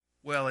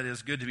Well, it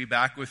is good to be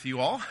back with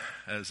you all,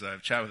 as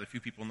I've chatted with a few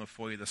people in the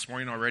foyer this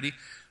morning already.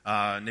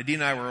 Nadine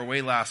and I were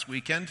away last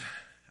weekend.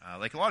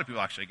 Like a lot of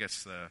people, actually, I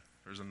guess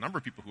there's a number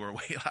of people who were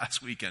away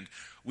last weekend.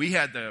 We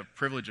had the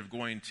privilege of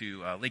going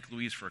to Lake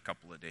Louise for a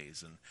couple of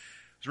days, and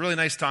it was a really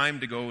nice time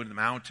to go into the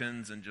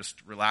mountains and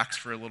just relax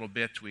for a little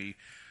bit. We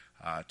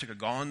took a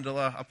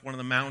gondola up one of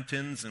the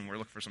mountains, and we're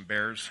looking for some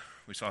bears.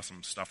 We saw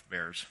some stuffed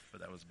bears,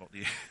 but that was about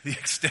the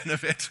extent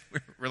of it. We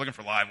were looking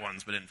for live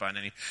ones, but didn't find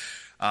any.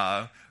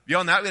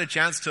 Beyond that, we had a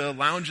chance to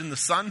lounge in the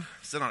sun,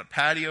 sit on a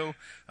patio.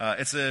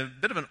 It's a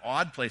bit of an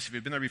odd place if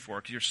you've been there before,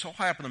 because you're so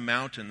high up in the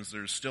mountains,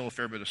 there's still a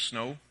fair bit of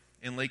snow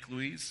in Lake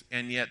Louise,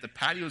 and yet the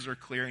patios are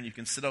clear, and you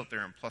can sit out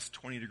there in plus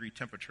 20-degree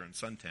temperature and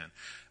suntan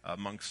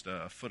amongst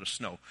a foot of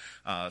snow.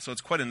 So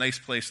it's quite a nice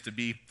place to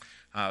be.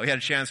 We had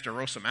a chance to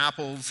roast some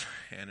apples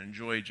and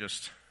enjoy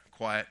just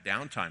quiet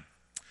downtime.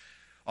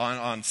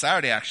 On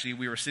Saturday, actually,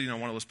 we were sitting on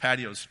one of those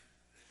patios,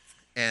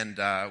 and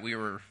we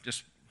were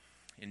just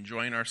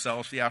enjoying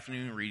ourselves for the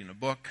afternoon, reading a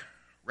book,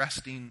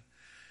 resting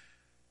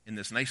in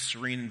this nice,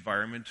 serene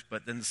environment.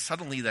 But then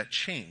suddenly that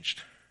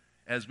changed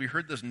as we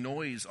heard this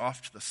noise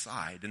off to the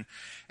side, and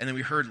then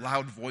we heard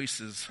loud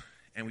voices,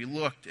 and we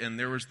looked, and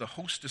there was the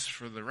hostess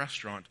for the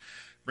restaurant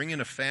bringing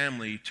a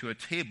family to a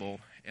table,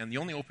 and the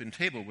only open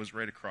table was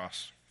right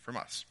across from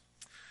us.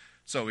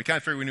 So we kind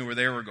of figured we knew where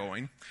they were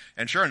going.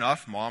 And sure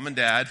enough, Mom and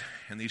Dad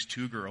and these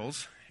two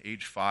girls,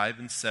 age 5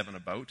 and 7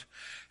 about,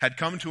 had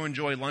come to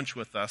enjoy lunch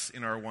with us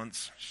in our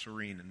once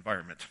serene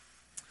environment.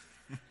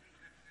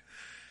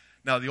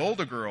 Now, the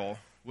older girl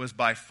was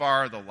by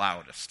far the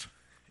loudest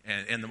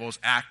and the most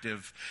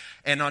active.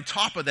 And on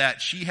top of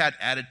that, she had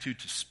attitude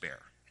to spare.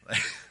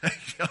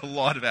 A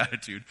lot of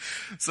attitude.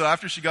 So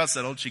after she got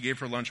settled, she gave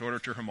her lunch order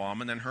to her mom,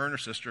 and then her and her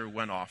sister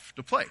went off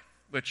to play,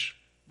 which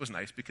was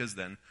nice because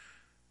then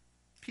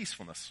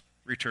peacefulness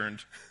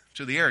returned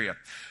to the area.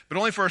 But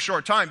only for a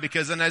short time,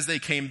 because then as they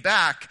came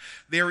back,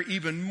 they were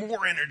even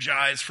more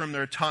energized from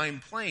their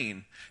time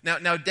playing.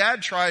 Now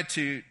Dad tried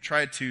to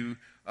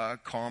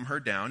calm her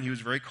down. He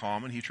was very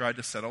calm, and he tried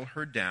to settle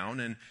her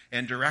down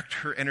and direct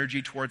her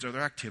energy towards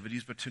other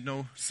activities, but to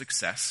no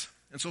success.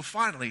 And so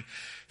finally,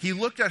 he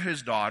looked at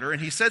his daughter,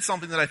 and he said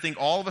something that I think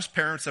all of us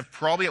parents have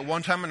probably at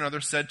one time or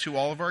another said to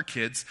all of our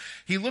kids.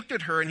 He looked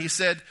at her and he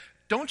said,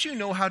 "Don't you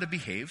know how to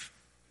behave?"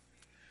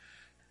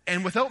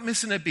 And without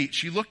missing a beat,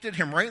 she looked at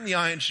him right in the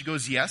eye and she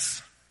goes,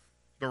 "Yes,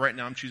 but right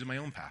now I'm choosing my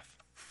own path."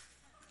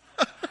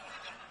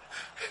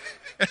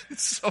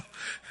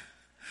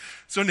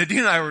 So Nadine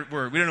and I we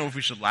didn't know if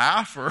we should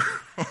laugh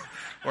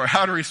or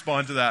how to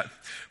respond to that.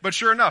 But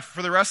sure enough,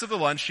 for the rest of the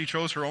lunch, she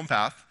chose her own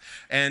path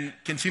and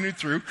continued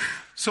through.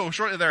 So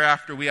shortly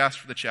thereafter, we asked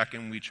for the check,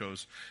 and we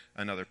chose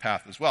another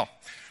path as well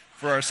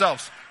for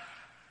ourselves.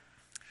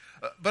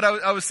 But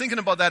I was thinking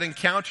about that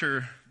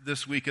encounter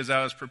this week as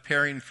I was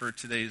preparing for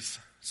today's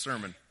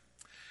sermon.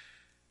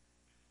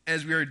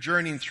 As we are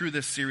journeying through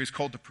this series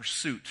called The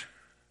Pursuit,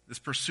 this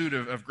pursuit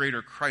of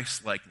greater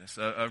Christ-likeness,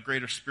 of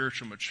greater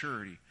spiritual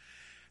maturity.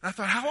 And I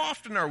thought, how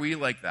often are we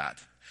like that?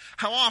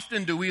 How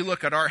often do we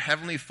look at our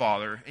Heavenly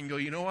Father and go,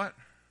 you know what?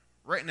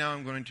 Right now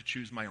I'm going to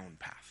choose my own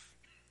path.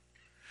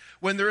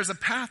 When there is a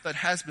path that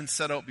has been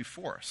set out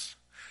before us.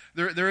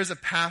 There is a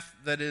path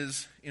that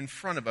is in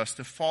front of us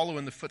to follow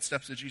in the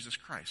footsteps of Jesus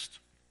Christ.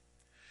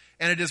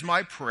 And it is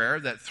my prayer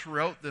that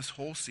throughout this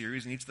whole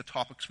series and each of the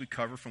topics we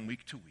cover from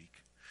week to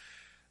week,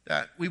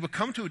 that we will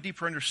come to a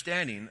deeper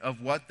understanding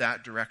of what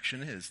that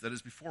direction is that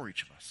is before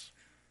each of us.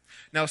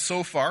 Now,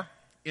 so far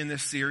in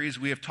this series,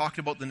 we have talked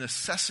about the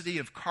necessity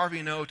of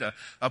carving out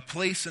a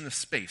place and a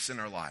space in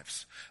our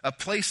lives, a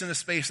place and a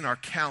space in our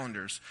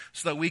calendars,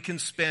 so that we can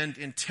spend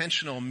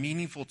intentional,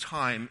 meaningful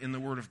time in the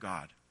Word of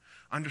God,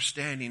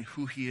 understanding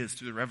who He is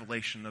through the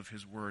revelation of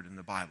His Word in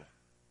the Bible.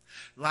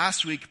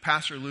 Last week,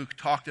 Pastor Luke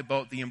talked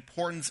about the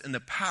importance and the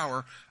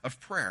power of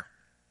prayer.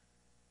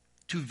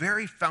 Two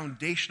very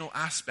foundational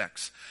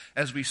aspects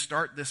as we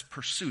start this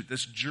pursuit,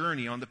 this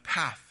journey on the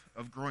path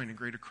of growing in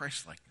greater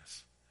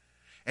Christ-likeness.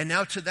 And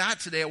now to that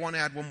today, I want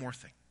to add one more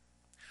thing.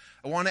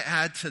 I want to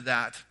add to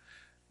that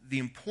the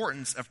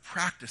importance of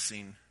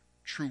practicing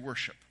true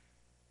worship.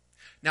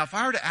 Now, if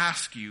I were to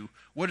ask you,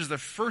 what is the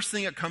first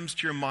thing that comes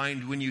to your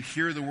mind when you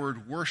hear the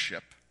word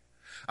worship?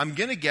 I'm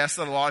going to guess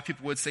that a lot of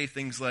people would say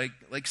things like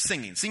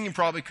singing. Singing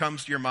probably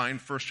comes to your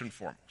mind first and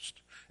foremost.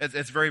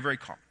 It's very, very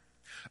common.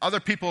 Other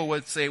people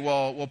would say,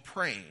 well,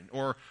 praying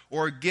or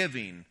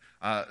giving,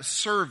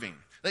 serving.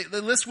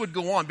 The list would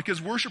go on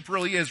because worship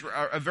really is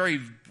a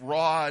very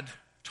broad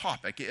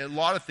topic. A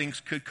lot of things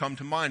could come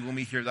to mind when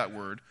we hear that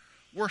word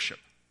worship.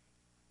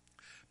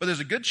 But there's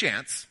a good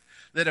chance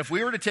that if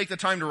we were to take the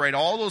time to write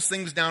all those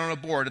things down on a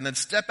board and then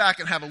step back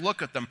and have a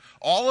look at them,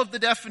 all of the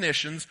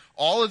definitions,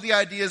 all of the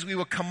ideas we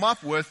would come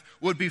up with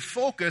would be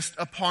focused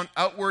upon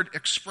outward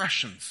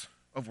expressions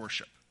of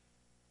worship.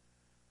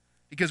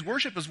 Because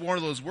worship is one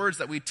of those words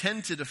that we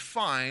tend to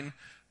define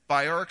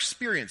by our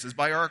experiences,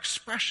 by our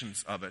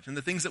expressions of it, and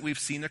the things that we've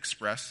seen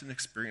expressed and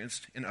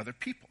experienced in other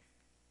people.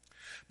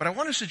 But I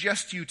want to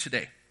suggest to you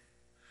today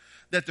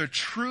that the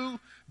true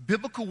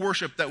biblical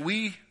worship that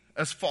we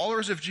as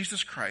followers of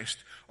Jesus Christ,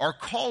 are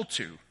called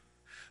to,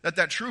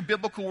 that true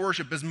biblical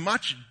worship is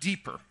much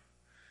deeper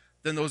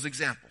than those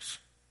examples.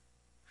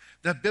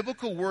 That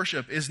biblical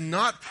worship is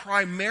not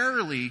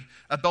primarily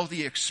about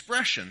the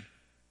expression,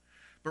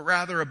 but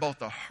rather about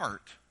the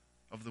heart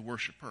of the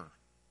worshiper,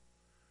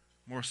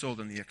 more so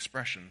than the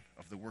expression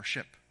of the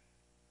worship.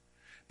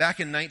 Back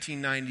in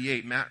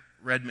 1998, Matt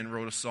Redman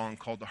wrote a song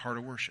called The Heart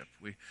of Worship.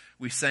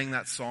 We sang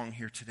that song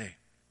here today.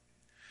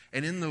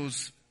 And in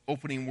those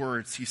opening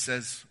words, he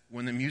says,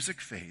 when the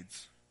music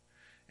fades,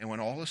 and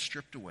when all is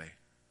stripped away,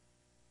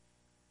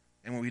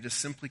 and when we just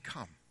simply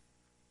come,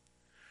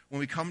 when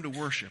we come to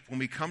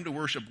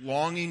worship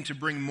longing to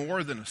bring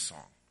more than a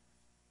song,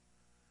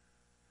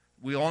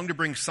 we long to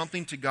bring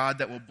something to God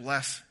that will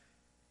bless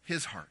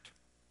his heart.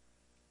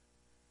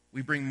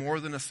 We bring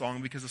more than a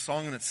song because a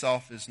song in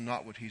itself is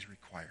not what he's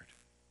required.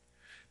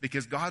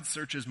 Because God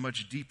searches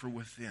much deeper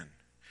within.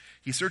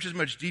 He searches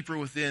much deeper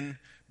within,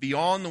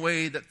 beyond the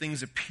way that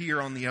things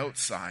appear on the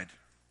outside.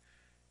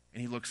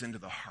 And he looks into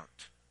the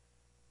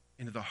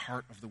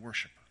heart of the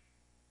worshiper.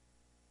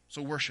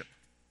 So worship.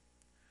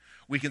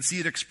 We can see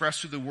it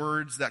expressed through the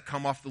words that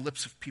come off the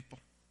lips of people.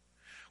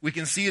 We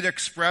can see it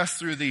expressed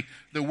through the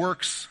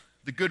works,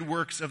 the good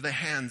works of the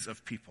hands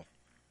of people.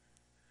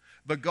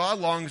 But God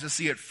longs to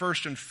see it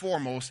first and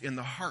foremost in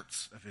the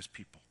hearts of his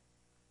people.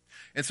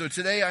 And so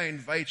today I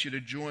invite you to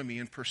join me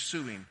in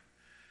pursuing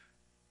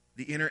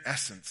the inner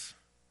essence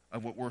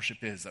of what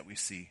worship is that we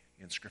see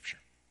in Scripture.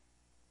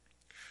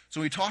 So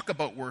when we talk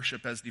about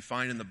worship as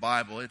defined in the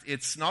Bible,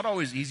 it's not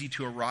always easy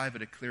to arrive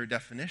at a clear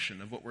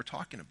definition of what we're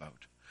talking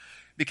about.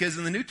 Because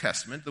in the New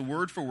Testament, the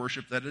word for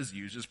worship that is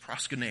used is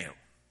proskuneo.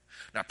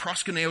 Now,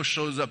 proskuneo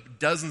shows up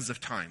dozens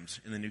of times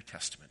in the New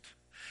Testament.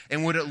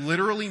 And what it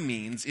literally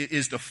means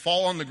is to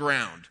fall on the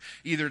ground,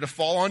 either to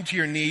fall onto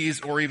your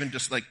knees or even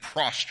just like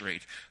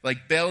prostrate,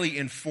 like belly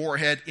and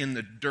forehead in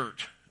the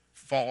dirt,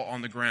 fall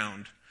on the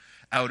ground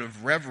out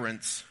of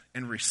reverence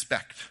and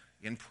respect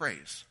and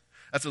praise.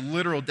 That's a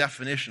literal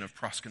definition of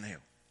proskuneo.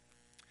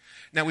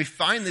 Now, we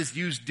find this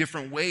used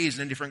different ways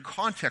and in different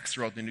contexts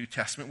throughout the New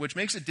Testament, which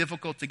makes it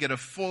difficult to get a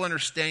full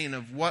understanding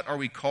of what are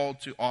we called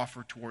to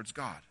offer towards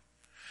God.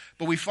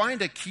 But we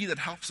find a key that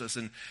helps us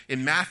in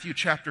Matthew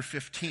chapter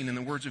 15, in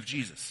the words of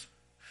Jesus.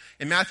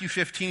 In Matthew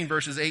 15,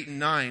 verses 8 and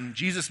 9,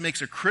 Jesus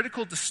makes a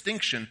critical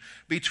distinction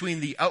between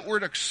the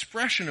outward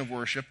expression of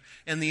worship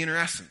and the inner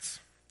essence.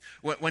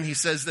 When he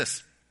says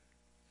this,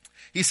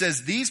 he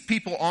says, "These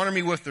people honor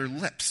me with their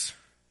lips,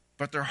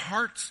 but their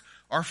hearts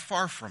are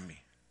far from me.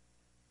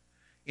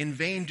 In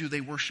vain do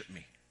they worship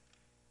me."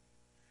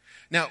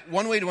 Now,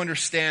 one way to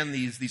understand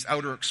these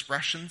outer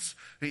expressions,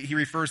 he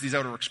refers these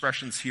outer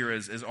expressions here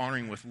as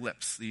honoring with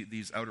lips,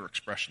 these outer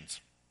expressions.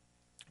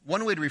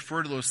 One way to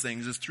refer to those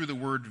things is through the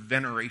word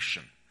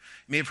veneration.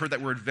 You may have heard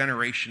that word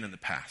veneration in the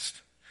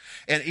past.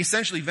 And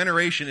essentially,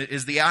 veneration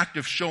is the act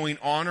of showing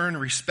honor and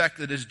respect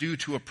that is due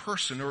to a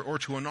person or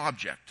to an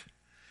object.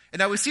 And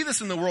now we see this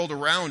in the world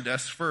around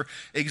us. For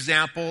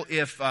example,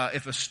 if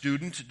a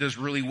student does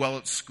really well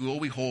at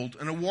school, we hold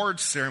an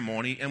awards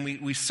ceremony and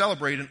we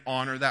celebrate and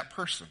honor that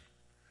person.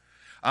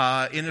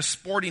 In a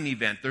sporting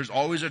event, there's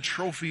always a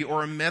trophy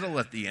or a medal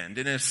at the end,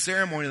 and a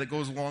ceremony that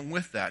goes along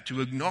with that to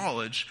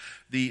acknowledge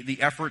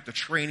the effort, the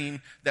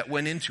training that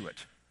went into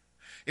it.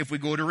 If we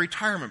go to a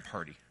retirement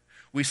party,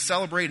 we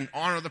celebrate and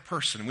honor the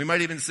person. We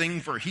might even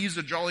sing for "He's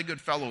a Jolly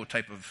Good Fellow"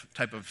 type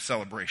of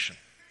celebration.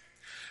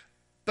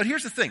 But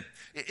here's the thing.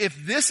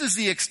 If this is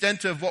the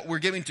extent of what we're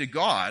giving to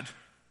God,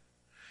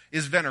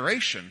 is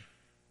veneration,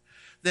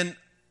 then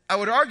I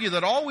would argue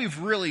that all we've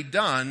really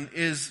done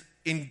is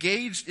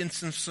engaged in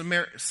some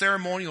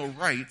ceremonial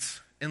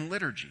rites and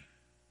liturgy.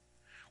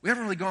 We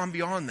haven't really gone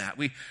beyond that.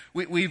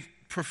 We've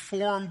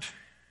performed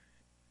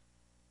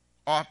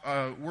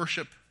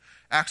worship,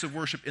 acts of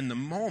worship in the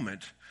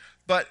moment,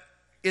 but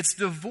it's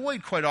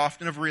devoid quite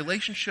often of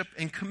relationship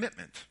and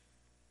commitment.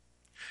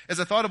 As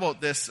I thought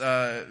about this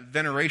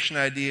veneration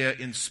idea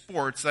in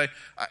sports, I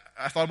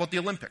thought about the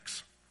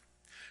Olympics.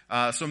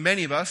 So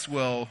many of us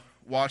will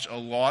watch a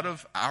lot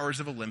of hours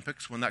of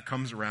Olympics when that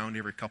comes around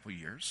every couple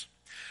years.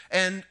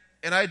 And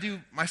I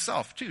do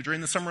myself, too.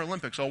 During the Summer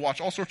Olympics, I'll watch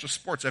all sorts of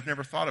sports I've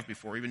never thought of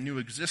before, even knew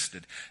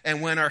existed.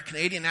 And when our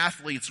Canadian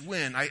athletes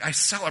win, I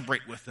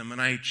celebrate with them,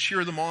 and I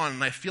cheer them on,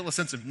 and I feel a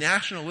sense of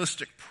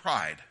nationalistic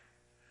pride.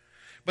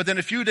 But then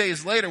a few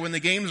days later, when the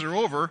games are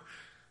over,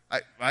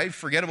 I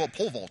forget about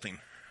pole vaulting.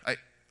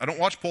 I don't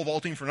watch pole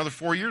vaulting for another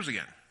 4 years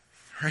again,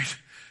 right?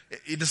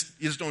 You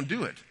just don't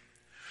do it.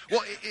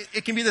 Well,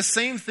 it can be the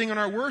same thing in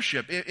our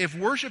worship. If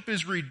worship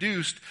is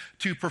reduced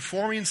to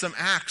performing some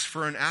acts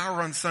for an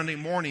hour on Sunday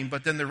morning,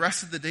 but then the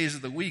rest of the days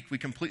of the week we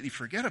completely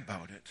forget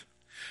about it,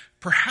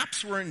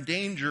 perhaps we're in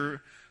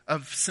danger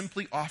of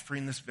simply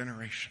offering this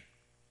veneration.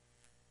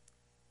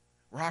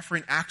 We're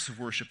offering acts of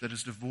worship that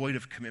is devoid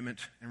of commitment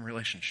and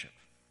relationship.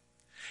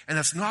 And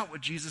that's not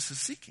what Jesus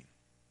is seeking.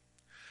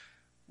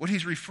 What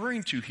he's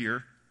referring to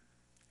here,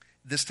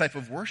 this type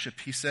of worship,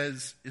 he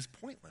says, is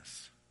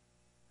pointless.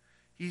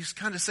 He's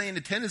kind of saying,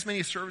 attend as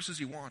many services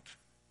you want.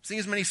 Sing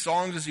as many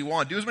songs as you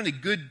want. Do as many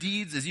good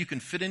deeds as you can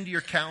fit into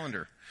your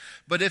calendar.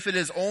 But if it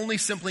is only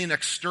simply an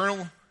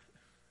external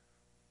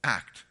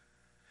act,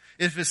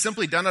 if it's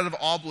simply done out of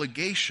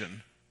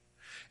obligation,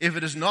 if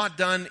it is not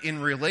done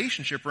in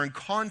relationship or in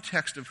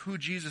context of who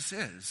Jesus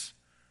is,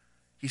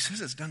 he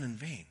says it's done in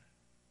vain.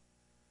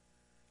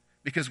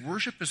 Because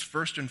worship is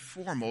first and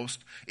foremost,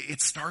 it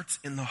starts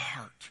in the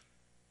heart.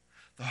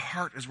 The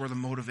heart is where the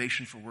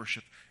motivation for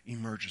worship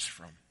emerges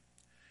from.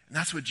 And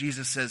that's what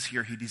Jesus says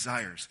here he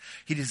desires.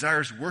 He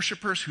desires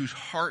worshipers whose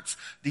hearts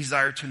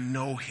desire to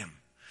know him,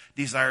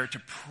 desire to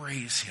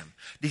praise him,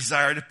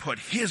 desire to put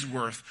his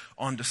worth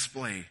on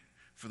display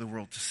for the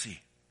world to see.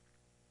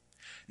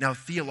 Now,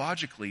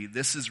 theologically,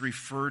 this is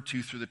referred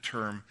to through the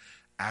term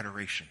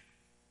adoration.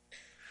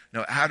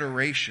 Now,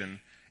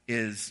 adoration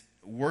is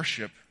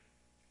worship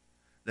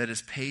that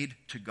is paid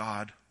to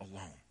God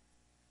alone.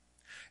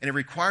 And it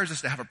requires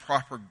us to have a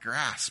proper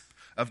grasp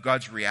of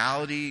God's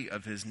reality,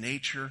 of his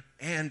nature,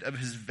 and of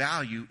his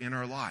value in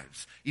our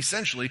lives.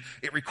 Essentially,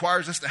 it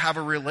requires us to have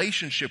a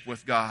relationship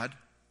with God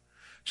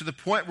to the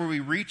point where we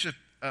reach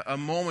a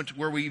moment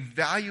where we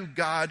value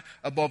God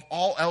above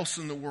all else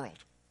in the world.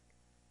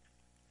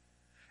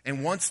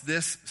 And once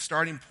this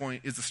starting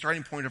point is the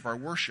starting point of our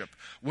worship,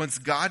 once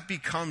God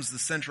becomes the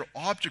central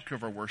object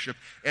of our worship,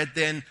 it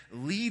then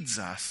leads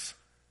us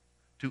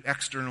to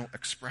external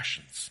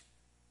expressions.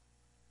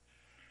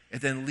 It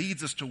then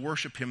leads us to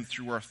worship him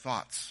through our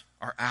thoughts,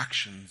 our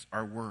actions,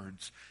 our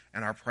words,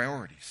 and our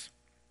priorities.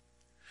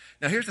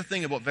 Now here's the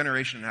thing about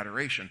veneration and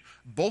adoration.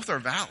 Both are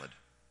valid.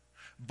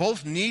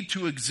 Both need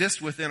to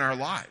exist within our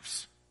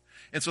lives.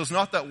 And so it's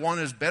not that one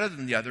is better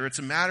than the other. It's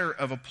a matter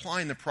of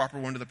applying the proper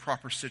one to the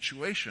proper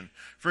situation.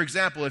 For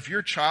example, if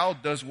your child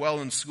does well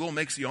in school,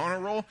 makes the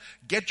honor roll,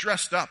 get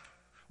dressed up.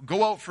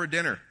 Go out for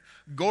dinner.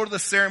 Go to the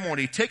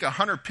ceremony. Take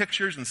 100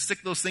 pictures and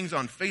stick those things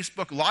on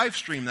Facebook. Live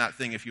stream that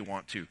thing if you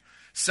want to.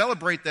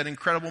 Celebrate that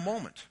incredible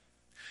moment.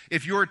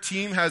 If your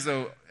team has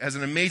an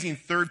amazing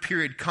third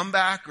period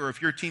comeback, or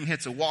if your team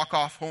hits a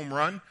walk-off home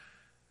run,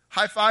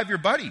 high five your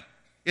buddy.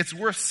 It's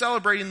worth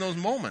celebrating those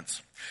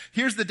moments.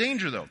 Here's the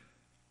danger though.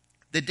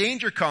 The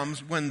danger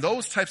comes when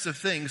those types of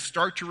things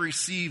start to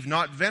receive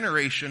not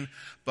veneration,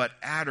 but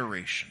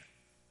adoration.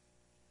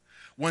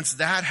 Once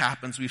that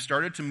happens, we've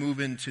started to move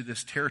into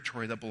this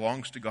territory that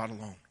belongs to God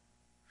alone.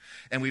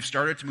 And we've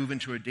started to move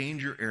into a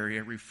danger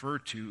area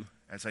referred to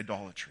as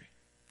idolatry,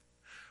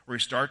 where we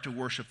start to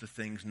worship the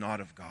things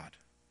not of God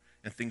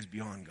and things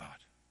beyond God.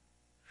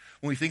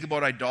 When we think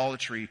about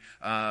idolatry,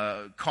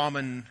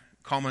 common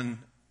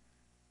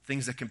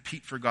things that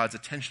compete for God's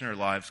attention in our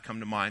lives come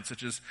to mind,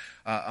 such as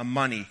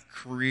money,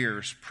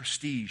 careers,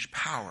 prestige,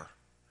 power.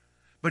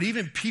 But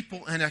even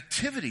people and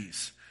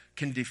activities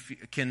can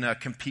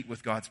compete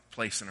with God's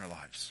place in our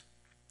lives.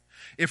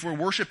 If we're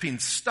worshiping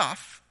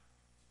stuff,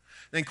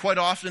 then quite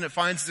often it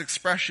finds its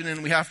expression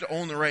in we have to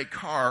own the right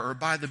car or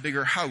buy the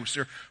bigger house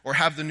or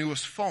have the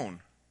newest phone,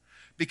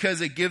 because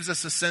it gives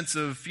us a sense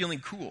of feeling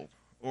cool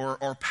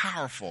or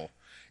powerful.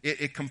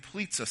 It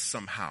completes us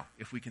somehow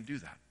if we can do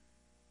that.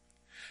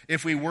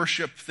 If we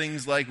worship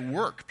things like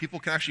work, people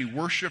can actually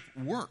worship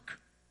work.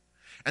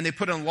 And they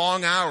put in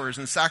long hours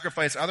and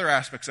sacrifice other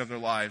aspects of their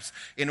lives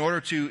in order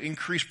to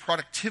increase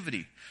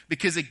productivity,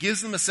 because it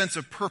gives them a sense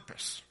of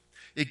purpose.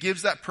 It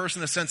gives that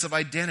person a sense of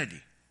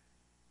identity.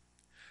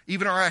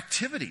 Even our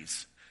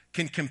activities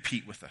can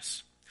compete with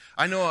us.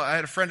 I know I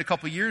had a friend a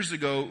couple years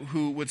ago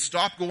who would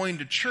stop going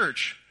to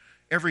church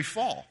every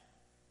fall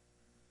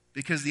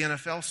because the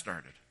NFL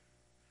started.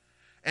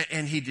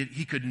 And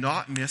he could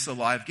not miss a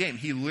live game.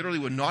 He literally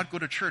would not go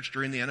to church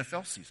during the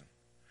NFL season.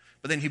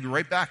 But then he'd be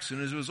right back as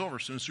soon as it was over.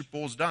 As soon as the Super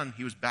Bowl was done,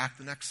 he was back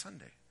the next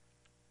Sunday.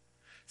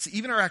 See,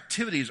 even our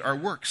activities, our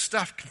work,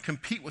 stuff can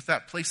compete with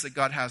that place that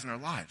God has in our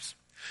lives.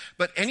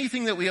 But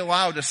anything that we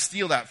allow to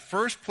steal that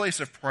first place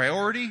of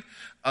priority,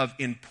 of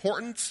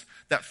importance,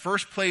 that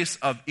first place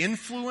of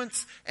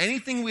influence,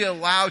 anything we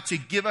allow to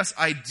give us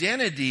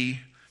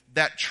identity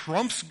that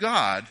trumps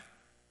God,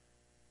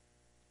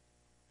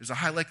 there's a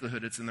high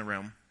likelihood it's in the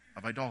realm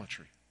of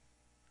idolatry.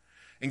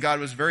 And God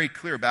was very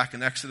clear back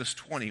in Exodus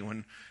 20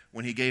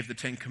 when he gave the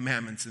 10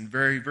 Commandments, and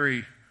very,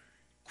 very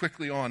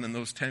quickly on in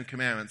those 10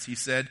 Commandments, he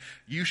said,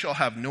 "You shall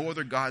have no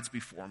other gods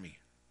before me."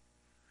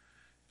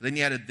 Then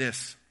he added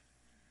this.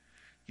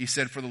 He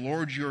said, "For the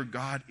Lord your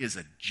God is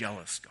a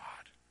jealous God."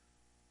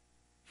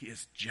 He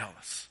is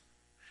jealous.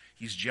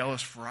 He's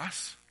jealous for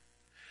us,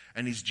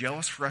 and he's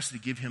jealous for us to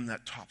give him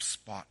that top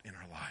spot in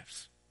our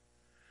lives.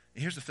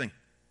 And here's the thing.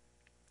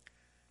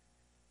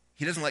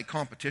 He doesn't like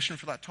competition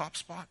for that top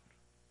spot,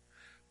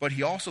 but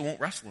he also won't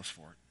wrestle us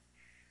for it.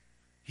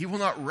 He will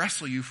not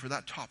wrestle you for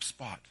that top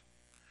spot.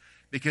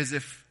 Because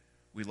if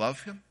we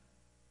love him,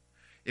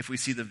 if we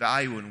see the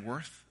value and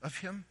worth of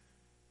him,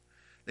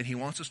 then he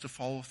wants us to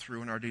follow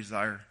through in our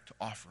desire to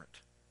offer it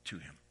to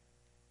him.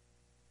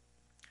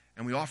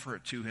 And we offer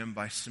it to him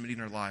by submitting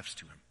our lives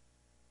to him.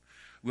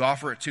 We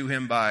offer it to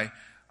him by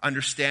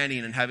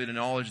understanding and having the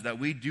knowledge that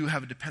we do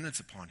have a dependence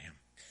upon him.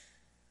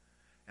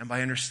 And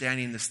by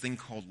understanding this thing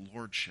called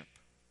lordship.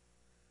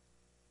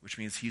 which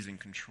means he's in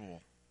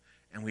control,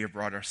 and we have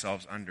brought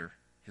ourselves under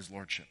his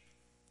lordship.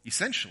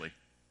 Essentially,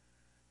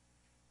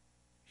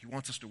 he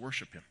wants us to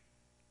worship him.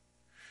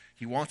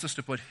 He wants us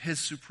to put his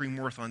supreme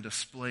worth on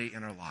display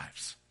in our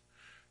lives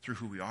through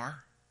who we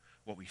are,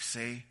 what we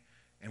say,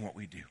 and what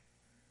we do.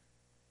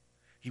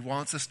 He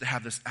wants us to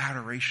have this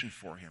adoration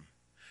for him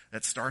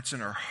that starts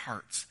in our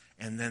hearts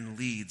and then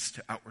leads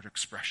to outward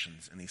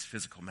expressions in these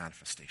physical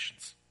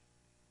manifestations.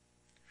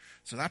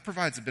 So that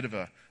provides a bit of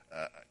a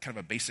kind of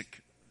a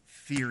basic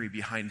theory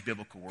behind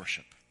biblical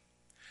worship.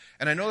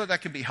 And I know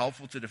that can be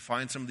helpful to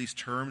define some of these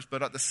terms,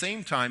 but at the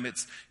same time,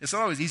 it's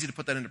not always easy to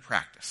put that into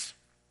practice.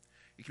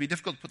 It can be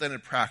difficult to put that into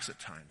practice at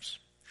times.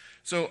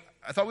 So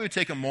I thought we would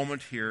take a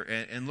moment here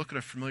and look at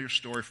a familiar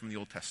story from the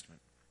Old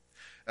Testament.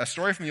 A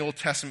story from the Old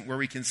Testament where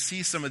we can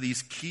see some of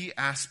these key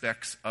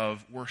aspects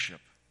of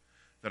worship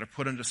that are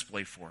put on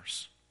display for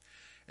us.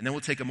 And then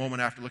we'll take a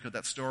moment after looking at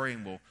that story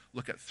and we'll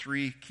look at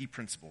 3 key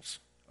principles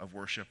of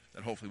worship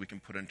that hopefully we can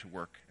put into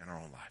work in our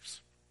own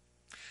lives.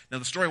 Now,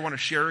 the story I want to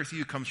share with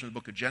you comes from the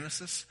book of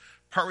Genesis.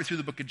 Partway through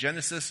the book of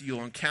Genesis,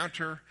 you'll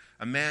encounter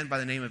a man by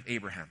the name of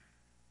Abraham.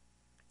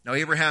 Now,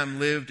 Abraham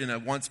lived in a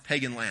once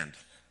pagan land.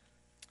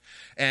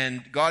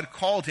 And God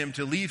called him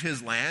to leave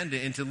his land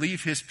and to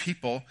leave his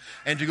people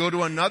and to go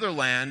to another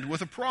land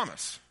with a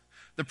promise.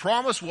 The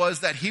promise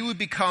was that he would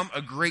become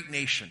a great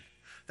nation,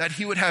 that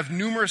he would have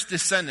numerous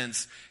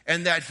descendants,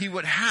 and that he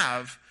would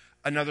have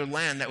another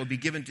land that would be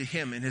given to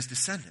him and his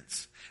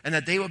descendants, and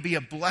that they would be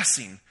a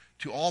blessing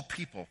to all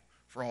people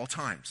for all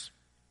times.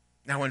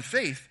 Now, in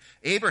faith,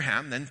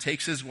 Abraham then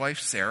takes his wife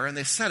Sarah, and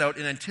they set out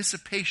in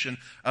anticipation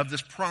of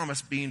this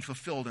promise being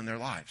fulfilled in their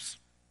lives.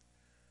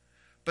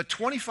 But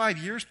 25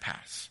 years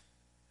pass,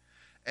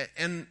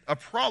 and a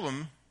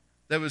problem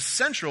that was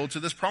central to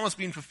this promise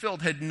being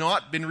fulfilled had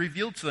not been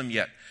revealed to them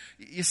yet.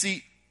 You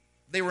see,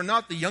 they were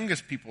not the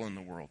youngest people in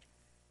the world,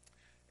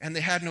 and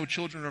they had no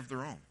children of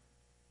their own.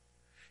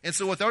 And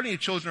so without any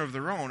children of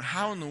their own,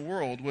 how in the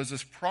world was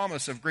this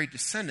promise of great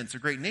descendants, a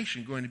great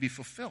nation, going to be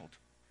fulfilled?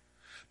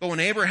 But when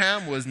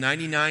Abraham was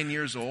 99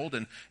 years old,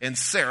 and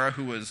Sarah,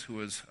 who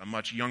was a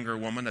much younger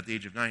woman at the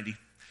age of 90,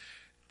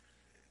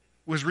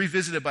 was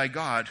revisited by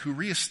God, who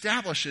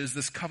reestablishes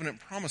this covenant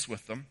promise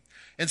with them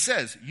and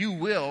says, you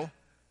will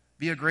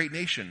be a great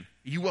nation.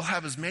 You will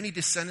have as many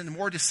descendants,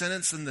 more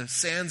descendants than the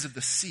sands of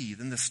the sea,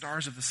 than the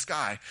stars of the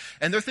sky.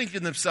 And they're thinking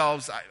to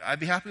themselves,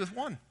 I'd be happy with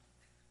one.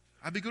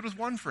 I'd be good with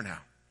one for now.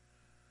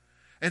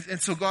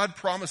 And so God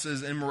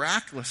promises and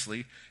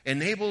miraculously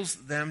enables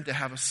them to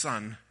have a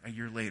son a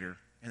year later,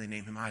 and they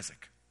name him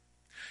Isaac.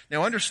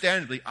 Now,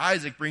 understandably,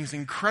 Isaac brings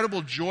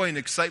incredible joy and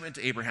excitement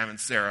to Abraham and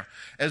Sarah,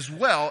 as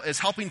well as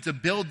helping to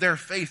build their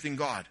faith in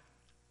God.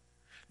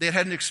 They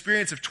had an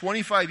experience of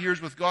 25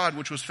 years with God,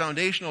 which was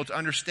foundational to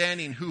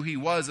understanding who he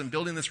was and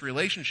building this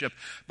relationship.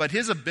 But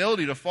his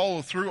ability to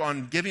follow through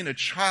on giving a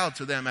child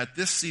to them at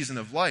this season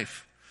of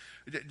life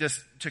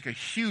just took a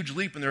huge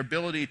leap in their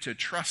ability to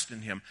trust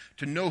in him,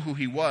 to know who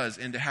he was,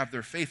 and to have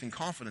their faith and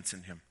confidence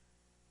in him.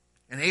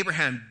 And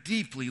Abraham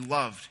deeply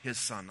loved his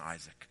son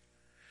Isaac.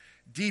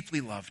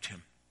 Deeply loved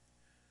him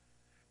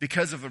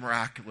because of the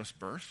miraculous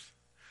birth,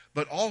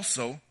 but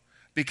also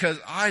because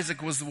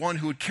Isaac was the one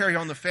who would carry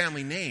on the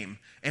family name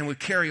and would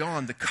carry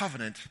on the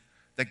covenant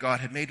that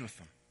God had made with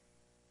them.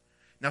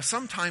 Now,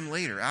 sometime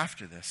later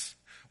after this,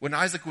 when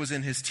Isaac was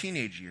in his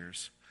teenage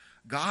years,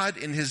 God,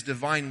 in his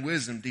divine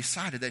wisdom,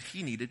 decided that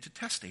he needed to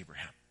test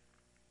Abraham.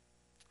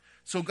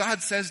 So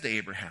God says to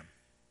Abraham,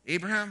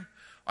 Abraham,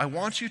 I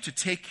want you to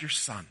take your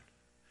son,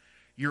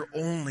 your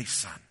only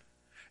son.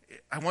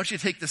 I want you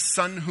to take the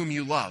son whom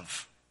you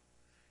love.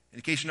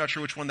 In case you're not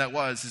sure which one that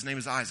was, his name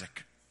is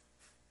Isaac.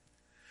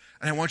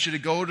 And I want you to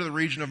go to the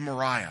region of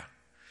Moriah.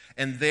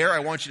 And there I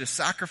want you to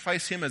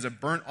sacrifice him as a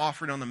burnt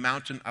offering on the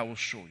mountain I will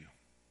show you.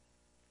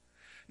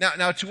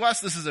 Now, to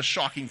us, this is a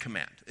shocking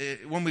command.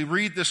 When we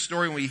read this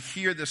story, when we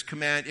hear this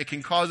command, it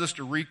can cause us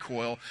to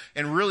recoil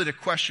and really to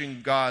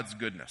question God's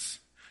goodness.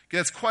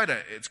 It's quite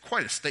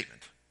a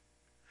statement.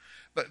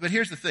 But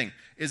here's the thing,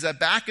 is that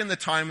back in the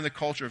time and the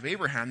culture of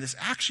Abraham, this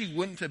actually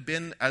wouldn't have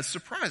been as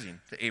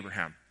surprising to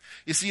Abraham.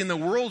 You see, in the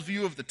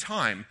worldview of the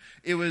time,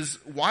 it was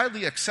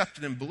widely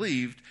accepted and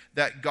believed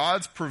that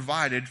God's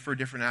provided for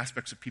different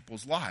aspects of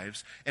people's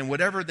lives, and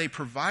whatever they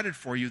provided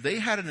for you, they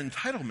had an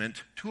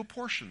entitlement to a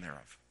portion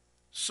thereof.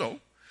 So,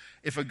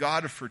 if a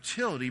God of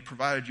fertility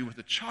provided you with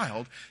a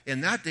child,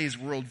 in that day's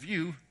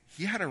worldview,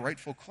 he had a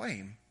rightful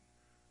claim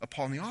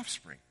upon the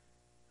offspring.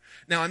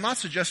 Now, I'm not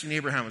suggesting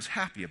Abraham was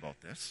happy about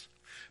this,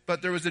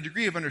 but there was a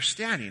degree of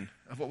understanding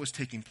of what was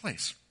taking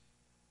place.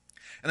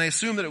 And I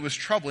assume that it was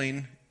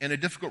troubling and a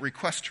difficult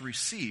request to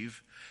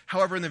receive.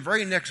 However, in the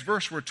very next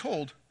verse, we're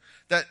told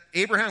that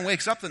Abraham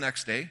wakes up the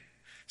next day,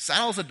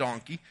 saddles a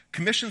donkey,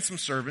 commissions some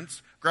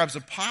servants, grabs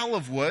a pile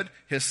of wood,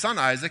 his son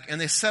Isaac,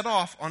 and they set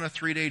off on a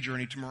 3-day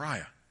journey to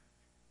Moriah.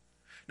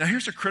 Now,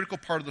 here's a critical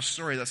part of the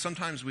story that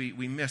sometimes we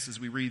miss as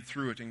we read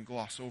through it and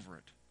gloss over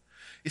it.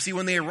 You see,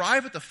 when they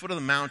arrive at the foot of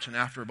the mountain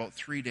after about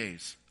 3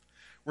 days,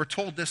 we're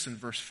told this in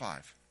verse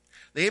 5.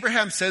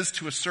 Abraham says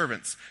to his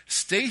servants,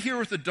 "Stay here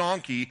with the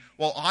donkey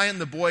while I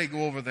and the boy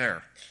go over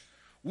there.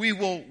 We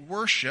will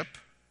worship,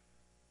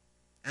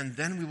 and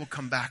then we will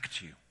come back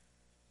to you."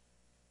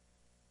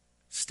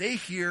 Stay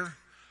here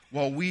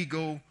while we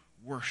go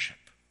worship.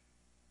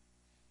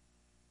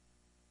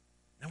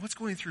 Now, what's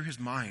going through his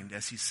mind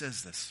as he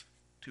says this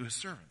to his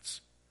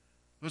servants?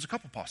 There's a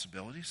couple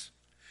possibilities.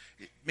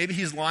 Maybe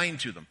he's lying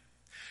to them.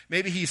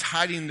 Maybe he's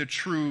hiding the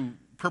true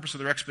purpose of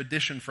their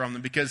expedition from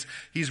them because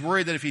he's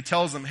worried that if he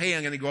tells them, "Hey,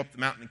 I'm going to go up the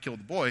mountain and kill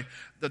the boy,"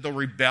 that they'll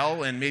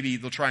rebel and maybe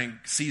they'll try and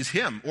seize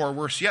him. Or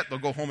worse yet, they'll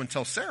go home and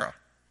tell Sarah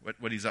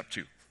what he's up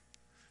to.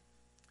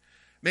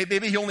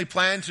 Maybe he only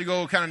planned to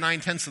go kind of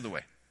 9/10 of the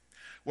way.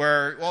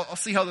 Where, well, I'll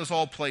see how this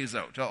all plays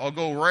out. I'll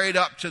go right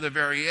up to the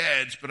very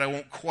edge, but I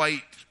won't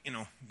quite,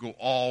 go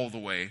all the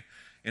way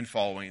in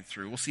following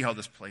through. We'll see how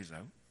this plays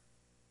out.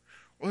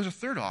 Or there's a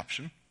third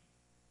option,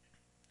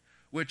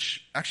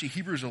 which actually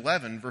Hebrews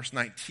 11, verse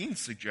 19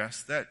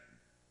 suggests that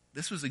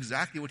this was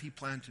exactly what he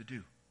planned to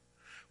do,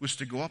 was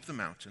to go up the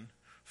mountain,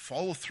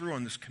 follow through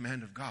on this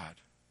command of God,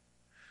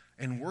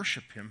 and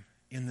worship him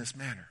in this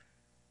manner.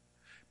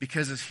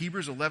 Because as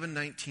Hebrews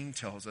 11:19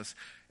 tells us,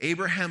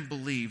 Abraham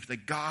believed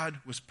that God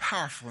was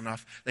powerful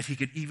enough that he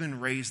could even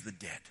raise the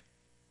dead.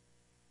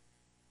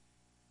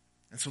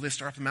 And so they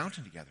start up the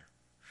mountain together.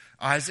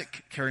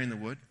 Isaac carrying the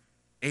wood,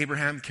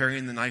 Abraham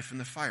carrying the knife and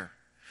the fire.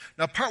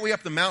 Now, partway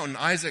up the mountain,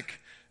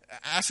 Isaac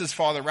asks his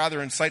father a rather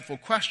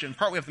insightful question.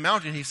 Partway up the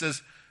mountain, he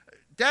says,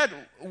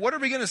 "Dad, what are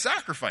we going to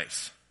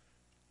sacrifice?"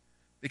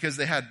 Because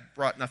they had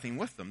brought nothing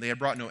with them. They had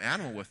brought no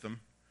animal with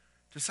them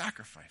to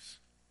sacrifice.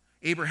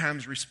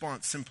 Abraham's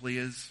response simply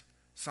is,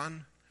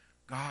 "Son,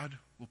 God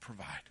will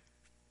provide."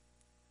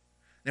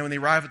 Now, when they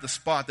arrive at the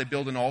spot, they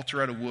build an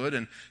altar out of wood,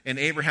 and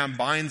Abraham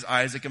binds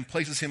Isaac and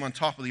places him on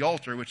top of the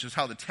altar, which is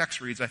how the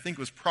text reads. I think it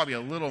was probably a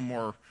little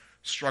more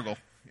struggle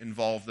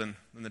involved than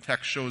the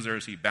text shows there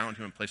as he bound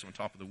him and placed him on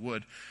top of the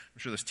wood. I'm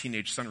sure this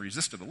teenage son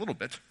resisted a little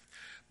bit.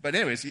 But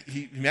anyways,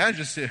 he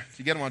manages to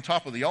get him on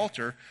top of the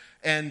altar,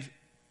 and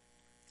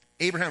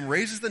Abraham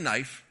raises the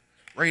knife,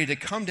 ready to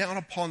come down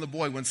upon the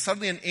boy, when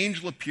suddenly an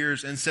angel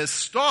appears and says,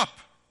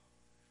 "Stop!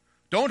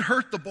 Don't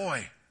hurt the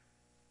boy."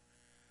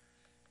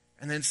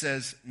 And then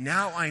says,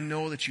 "Now I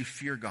know that you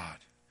fear God,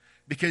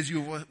 because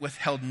you have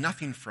withheld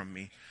nothing from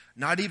me,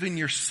 not even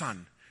your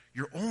son,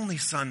 your only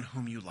son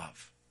whom you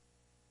love."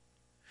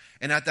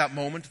 And at that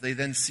moment, they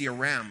then see a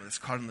ram that's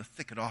caught in the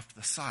thicket off to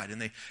the side,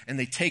 and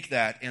they take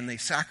that and they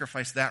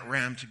sacrifice that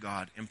ram to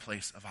God in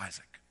place of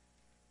Isaac.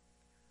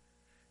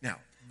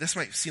 Now, this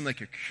might seem like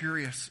a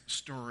curious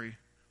story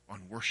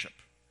on worship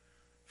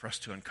for us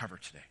to uncover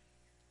today.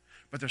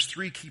 But there's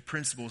three key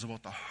principles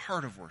about the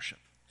heart of worship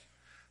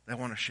that I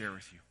want to share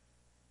with you.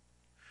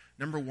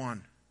 Number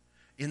one,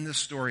 in this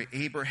story,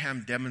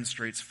 Abraham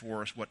demonstrates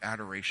for us what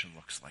adoration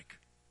looks like.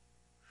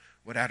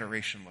 What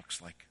adoration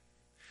looks like.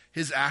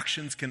 His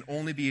actions can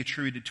only be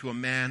attributed to a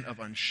man of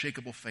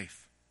unshakable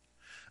faith,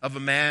 of a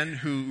man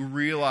who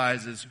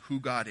realizes who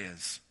God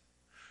is,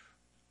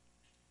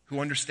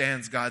 who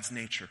understands God's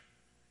nature.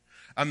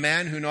 A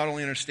man who not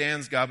only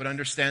understands God, but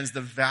understands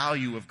the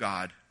value of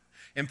God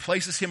and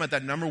places him at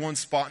that number one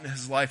spot in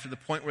his life to the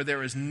point where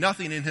there is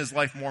nothing in his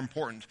life more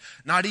important,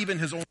 not even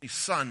his only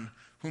son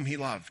whom he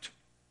loved.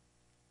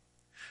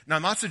 Now,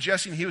 I'm not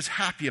suggesting he was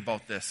happy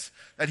about this,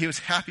 that he was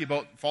happy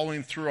about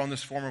following through on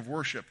this form of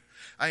worship.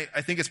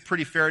 I think it's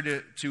pretty fair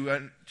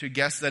to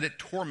guess that it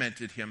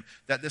tormented him,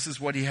 that this is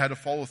what he had to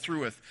follow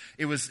through with.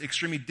 It was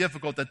extremely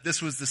difficult that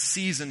this was the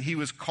season he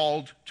was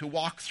called to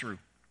walk through.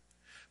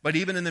 But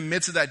even in the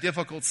midst of that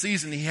difficult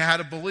season, he had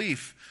a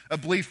belief,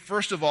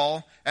 first of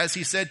all, as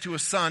he said to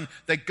his son,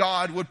 that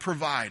God would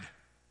provide.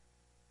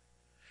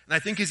 And I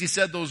think as he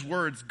said those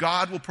words,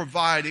 "God will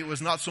provide," it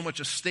was not so much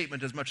a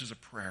statement as much as a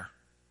prayer.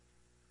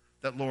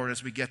 That, Lord,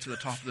 as we get to the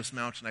top of this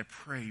mountain, I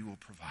pray you will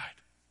provide.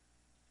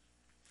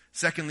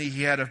 Secondly,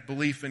 he had a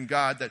belief in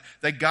God,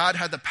 that God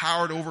had the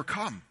power to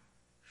overcome.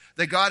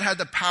 That God had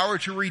the power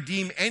to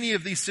redeem any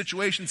of these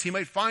situations he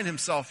might find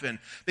himself in.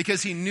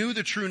 Because he knew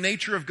the true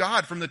nature of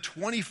God from the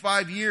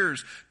 25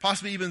 years,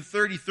 possibly even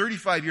 30,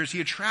 35 years he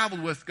had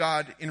traveled with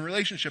God in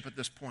relationship at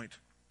this point.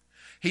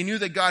 He knew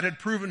that God had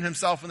proven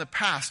himself in the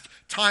past,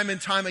 time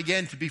and time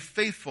again, to be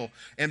faithful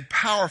and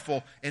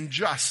powerful and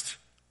just.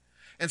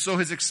 And so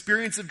his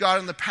experience of God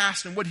in the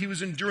past and what he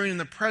was enduring in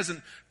the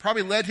present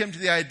probably led him to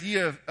the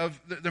idea of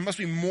there must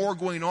be more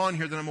going on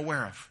here than I'm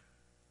aware of.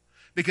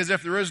 Because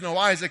if there is no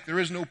Isaac, there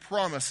is no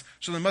promise.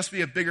 So there must be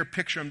a bigger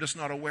picture I'm just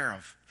not aware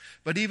of.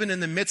 But even in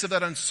the midst of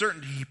that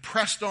uncertainty, he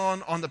pressed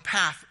on the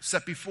path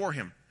set before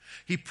him.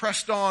 He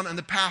pressed on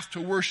the path to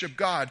worship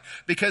God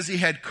because he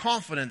had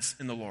confidence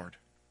in the Lord.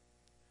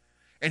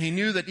 And he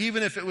knew that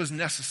even if it was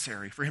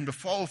necessary for him to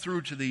follow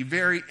through to the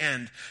very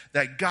end,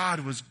 that God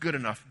was good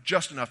enough,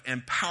 just enough,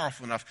 and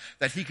powerful enough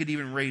that he could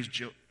even raise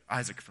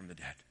Isaac from the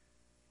dead.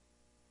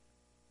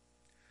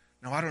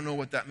 Now, I don't know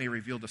what that may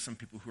reveal to some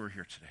people who are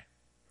here today.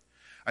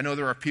 I know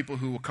there are people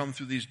who will come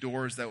through these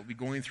doors that will be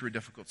going through a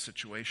difficult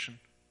situation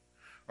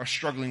or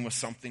struggling with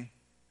something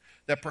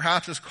that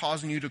perhaps is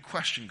causing you to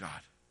question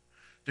God.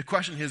 to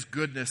question his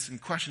goodness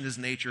and question his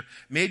nature.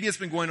 Maybe it's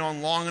been going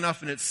on long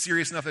enough and it's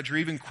serious enough that you're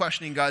even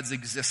questioning God's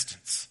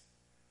existence.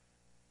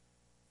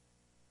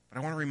 But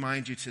I want to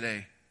remind you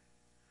today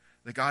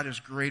that God is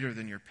greater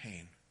than your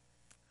pain.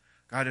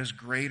 God is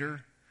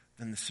greater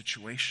than the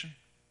situation.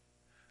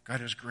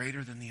 God is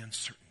greater than the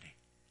uncertainty.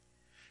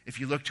 If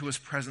you look to his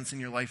presence in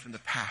your life in the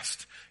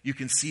past, you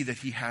can see that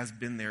he has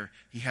been there.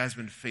 He has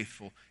been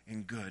faithful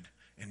and good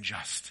and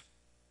just.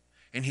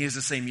 And he is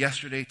the same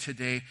yesterday,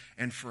 today,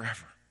 and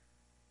forever.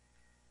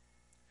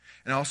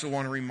 And I also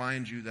want to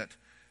remind you that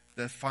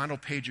the final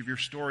page of your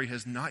story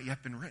has not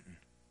yet been written.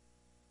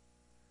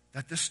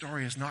 That this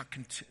story is not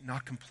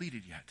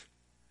completed yet.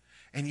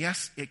 And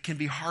yes, it can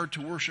be hard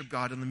to worship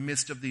God in the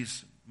midst of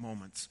these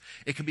moments.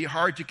 It can be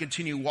hard to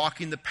continue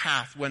walking the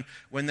path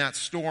when that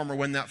storm or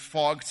when that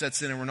fog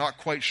sets in and we're not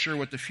quite sure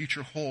what the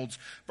future holds.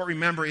 But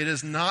remember, it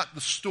is not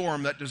the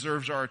storm that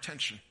deserves our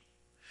attention.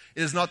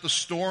 It is not the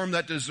storm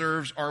that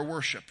deserves our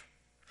worship.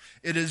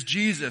 It is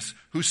Jesus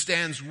who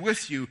stands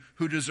with you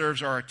who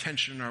deserves our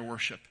attention and our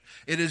worship.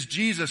 It is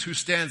Jesus who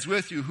stands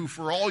with you who,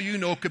 for all you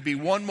know, could be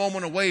one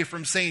moment away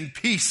from saying,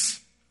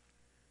 "Peace,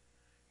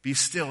 be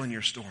still in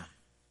your storm."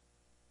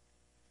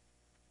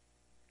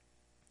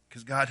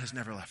 Because God has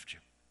never left you.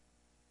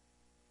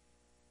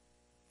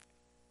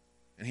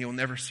 And he will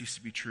never cease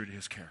to be true to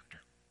his character.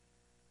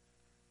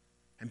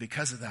 And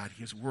because of that,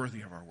 he is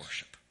worthy of our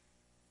worship.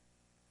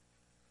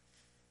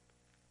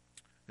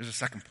 There's a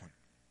second point.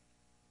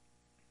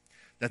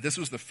 That this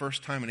was the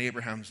first time in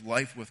Abraham's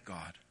life with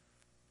God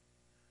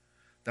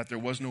that there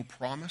was no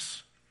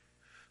promise,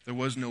 there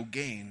was no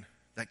gain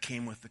that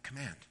came with the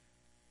command.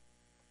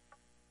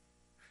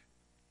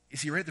 You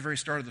see, right at the very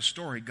start of the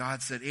story,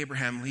 God said,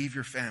 "Abraham, leave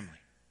your family,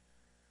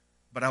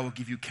 but I will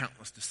give you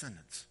countless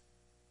descendants."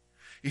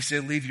 He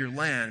said, "Leave your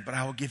land, but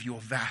I will give you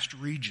a vast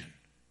region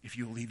if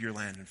you will leave your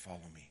land and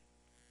follow me."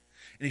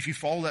 And if you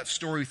follow that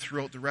story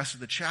throughout the rest of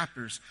the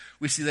chapters,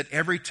 we see that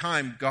every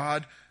time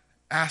God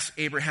asks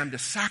Abraham to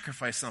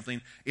sacrifice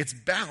something, it's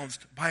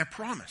balanced by a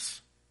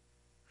promise,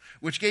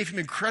 which gave him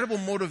incredible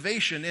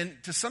motivation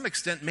and to some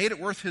extent made it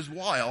worth his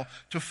while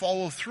to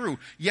follow through.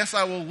 Yes,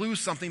 I will lose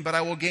something, but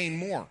I will gain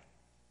more.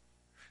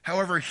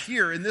 However,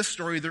 here in this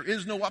story, there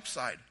is no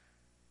upside.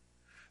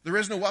 There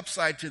is no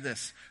upside to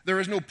this. There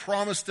is no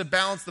promise to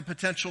balance the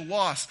potential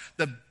loss.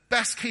 The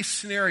best case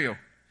scenario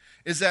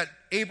is that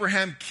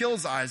Abraham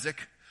kills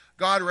Isaac,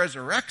 God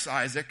resurrects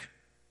Isaac,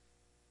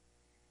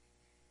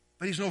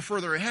 but he's no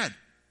further ahead.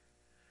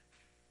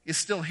 It's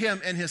still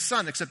him and his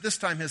son, except this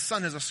time his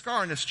son has a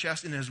scar on his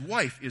chest and his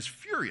wife is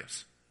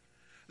furious.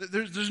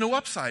 There's no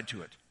upside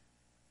to it.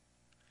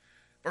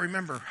 But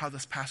remember how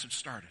this passage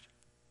started.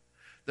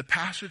 The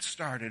passage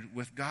started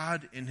with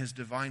God in his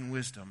divine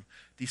wisdom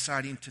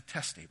deciding to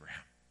test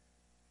Abraham.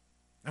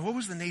 Now, what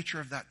was the nature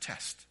of that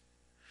test?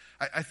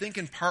 I think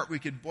in part we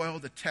could boil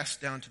the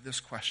test down to this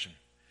question.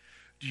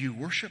 Do you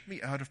worship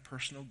me out of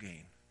personal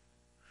gain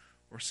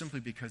or simply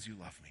because you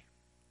love me?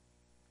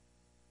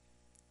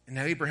 And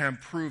now Abraham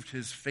proved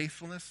his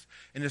faithfulness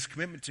and his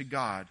commitment to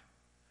God,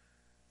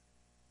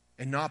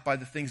 and not by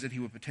the things that he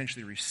would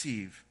potentially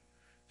receive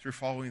through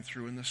following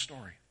through in this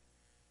story.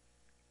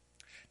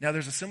 Now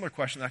there's a similar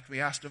question that can be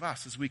asked of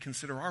us as we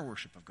consider our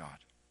worship of God.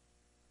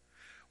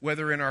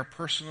 Whether in our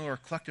personal or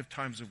collective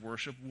times of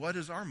worship, what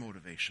is our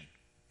motivation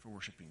for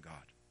worshiping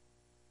God?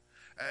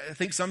 I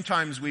think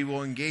sometimes we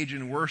will engage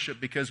in worship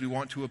because we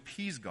want to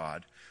appease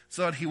God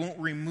so that he won't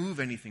remove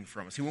anything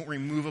from us. He won't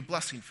remove a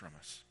blessing from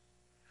us.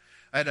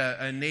 I had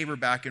a neighbor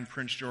back in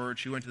Prince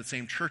George who went to the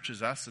same church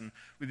as us, and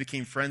we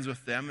became friends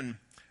with them. And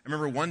I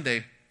remember one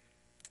day,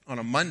 on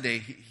a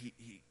Monday,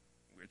 we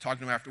were talking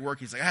to him after work.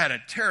 He's like, "I had a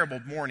terrible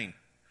morning.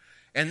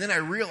 And then I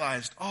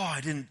realized, I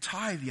didn't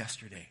tithe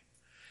yesterday."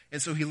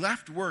 And so he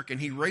left work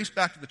and he raced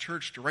back to the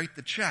church to write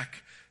the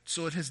check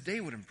so that his day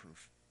would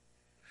improve.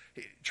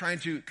 Trying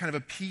to kind of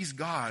appease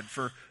God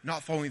for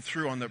not following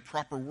through on the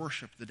proper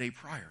worship the day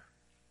prior.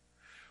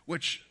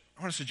 Which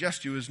I want to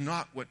suggest to you is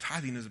not what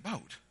tithing is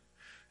about.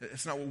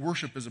 It's not what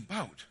worship is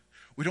about.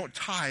 We don't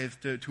tithe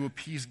to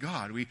appease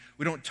God. We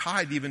don't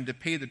tithe even to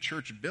pay the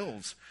church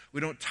bills.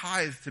 We don't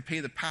tithe to pay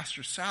the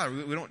pastor's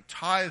salary. We don't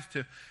tithe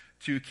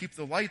to keep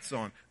the lights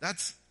on.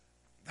 That's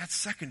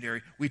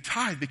secondary. We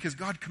tithe because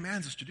God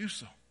commands us to do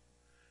so.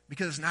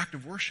 Because it's an act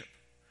of worship.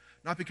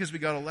 Not because we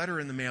got a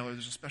letter in the mail or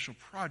there's a special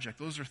project.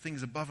 Those are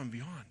things above and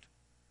beyond.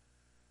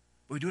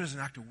 But we do it as an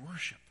act of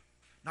worship.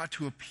 Not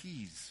to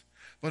appease.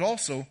 But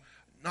also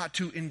not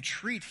to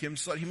entreat him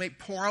so that he may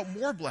pour out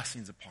more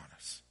blessings upon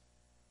us.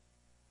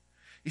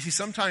 You see,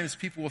 sometimes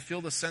people will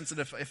feel the sense that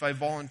if I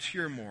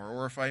volunteer more,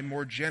 or if I'm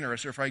more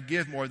generous, or if I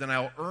give more, then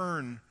I'll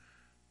earn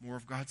more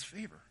of God's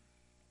favor.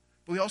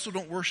 But we also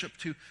don't worship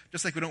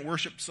just like we don't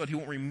worship so that he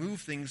won't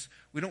remove things,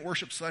 we don't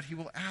worship so that he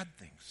will add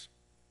things.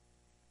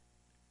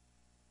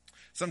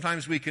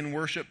 Sometimes we can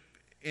worship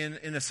in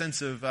a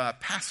sense of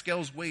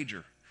Pascal's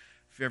wager.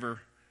 If you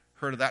ever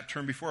heard of that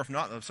term before, if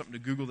not, that's something to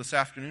Google this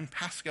afternoon,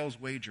 Pascal's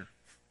wager.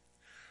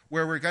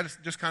 Where we're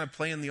just kind of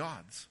playing the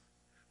odds.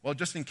 Well,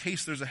 just in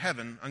case there's a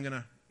heaven,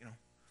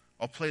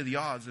 I'll play the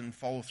odds and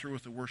follow through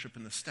with the worship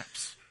in the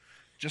steps,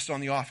 just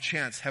on the off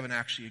chance heaven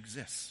actually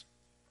exists.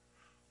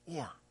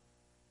 Or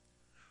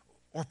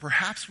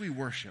perhaps we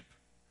worship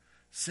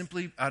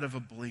simply out of a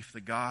belief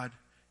that God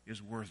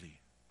is worthy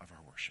of our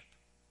worship.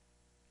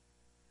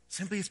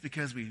 Simply it's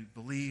because we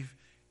believe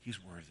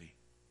he's worthy,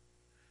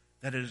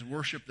 that it is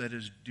worship that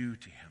is due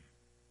to him,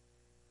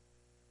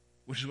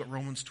 which is what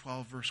Romans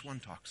 12 verse 1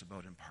 talks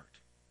about in part.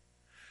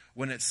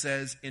 When it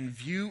says, in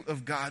view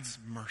of God's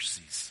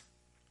mercies,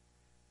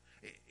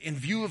 in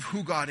view of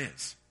who God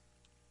is,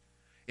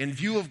 in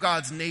view of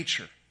God's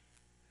nature,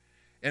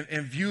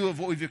 in view of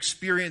what we've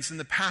experienced in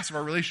the past of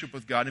our relationship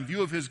with God, in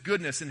view of his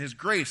goodness and his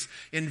grace,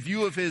 in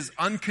view of his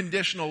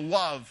unconditional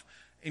love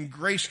and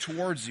grace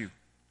towards you,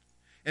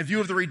 in view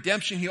of the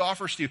redemption he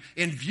offers to you,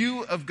 in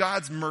view of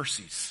God's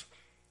mercies,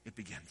 it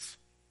begins.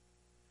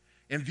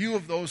 In view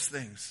of those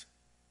things,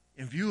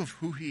 in view of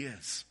who he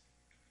is,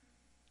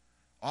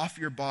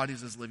 offer your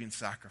bodies as living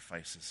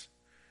sacrifices,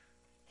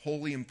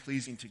 holy and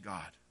pleasing to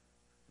God.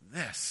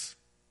 This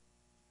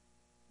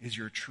is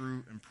your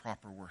true and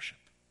proper worship.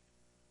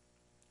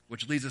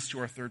 Which leads us to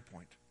our third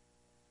point,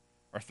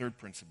 our third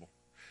principle.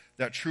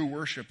 That true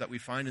worship that we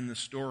find in this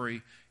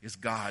story is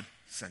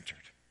God-centered.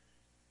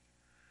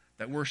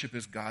 That worship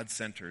is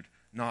God-centered,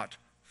 not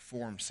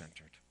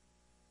form-centered.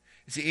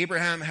 You see,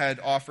 Abraham had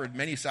offered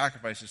many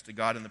sacrifices to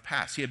God in the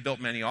past. He had built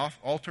many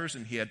altars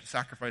and he had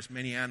sacrificed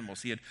many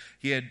animals.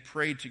 He had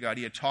prayed to God.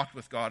 He had talked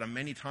with God on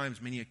many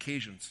times, many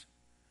occasions.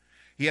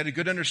 He had a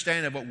good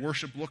understanding of what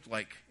worship looked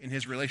like in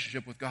his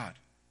relationship with God.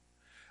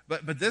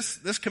 But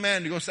this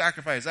command to go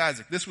sacrifice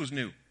Isaac, this was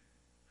new.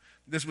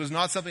 This was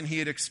not something he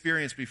had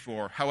experienced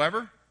before.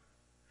 However,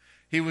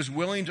 he was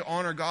willing to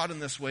honor God in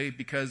this way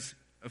because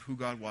of who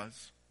God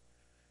was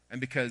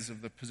and because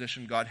of the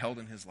position God held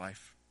in his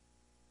life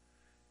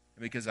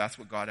and because that's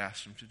what God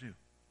asked him to do.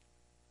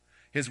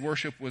 His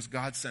worship was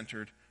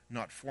God-centered,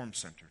 not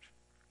form-centered.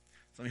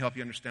 So let me help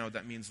you understand what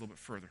that means a little bit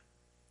further.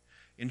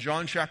 In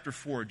John chapter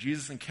 4,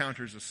 Jesus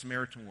encounters a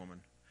Samaritan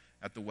woman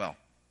at the well.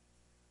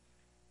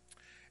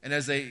 And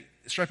as they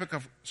strike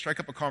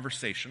up a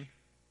conversation,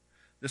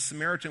 this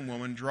Samaritan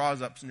woman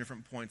draws up some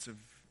different points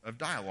of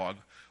dialogue,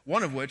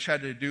 one of which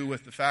had to do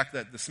with the fact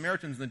that the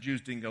Samaritans and the Jews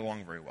didn't get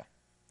along very well.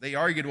 They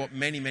argued about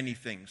many, many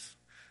things,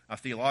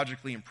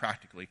 theologically and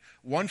practically.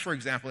 One, for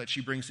example, that she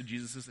brings to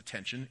Jesus'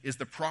 attention is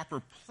the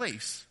proper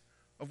place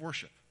of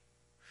worship.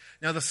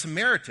 Now, the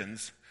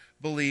Samaritans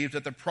believed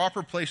that the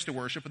proper place to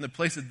worship and the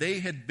place that they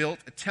had built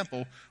a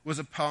temple was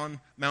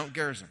upon Mount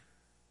Gerizim.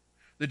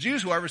 The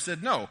Jews, however,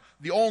 said no.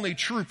 The only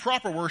true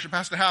proper worship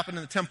has to happen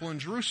in the temple in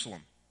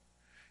Jerusalem.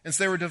 And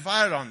so they were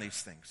divided on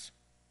these things,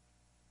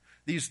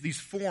 these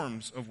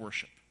forms of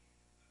worship.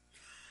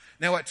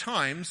 Now, at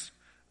times,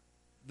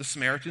 the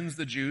Samaritans,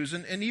 the Jews,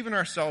 and even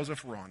ourselves,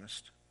 if we're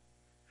honest,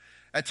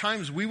 at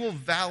times we will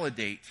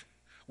validate,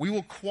 we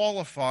will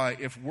qualify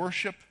if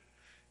worship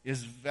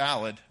is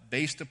valid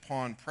based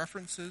upon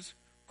preferences,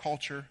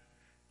 culture,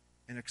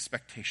 and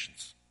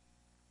expectations.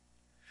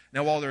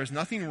 Now, while there is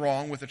nothing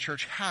wrong with a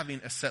church having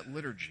a set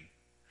liturgy,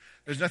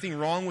 there's nothing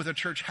wrong with a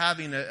church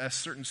having a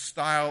certain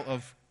style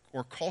of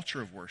or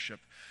culture of worship,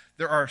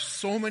 there are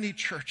so many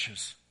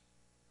churches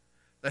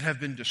that have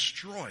been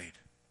destroyed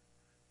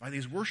by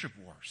these worship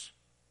wars,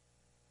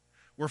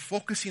 where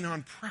focusing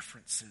on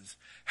preferences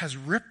has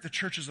ripped the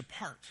churches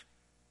apart.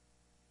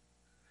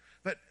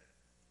 But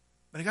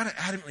I got to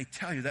adamantly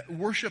tell you that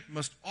worship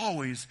must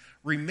always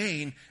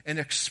remain an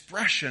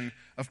expression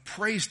of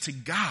praise to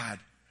God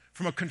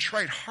from a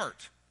contrite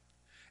heart.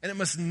 And it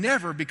must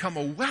never become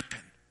a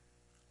weapon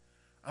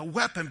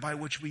by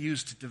which we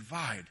use to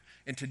divide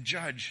and to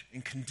judge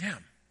and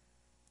condemn.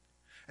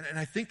 And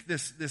I think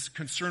this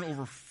concern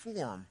over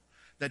form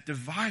that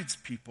divides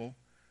people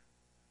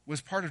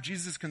was part of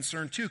Jesus'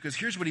 concern too, because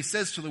here's what he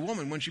says to the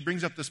woman when she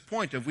brings up this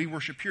point of we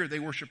worship here, they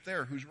worship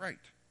there, who's right?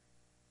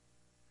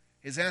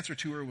 His answer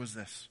to her was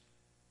this: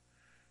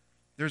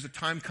 there's a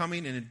time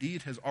coming, and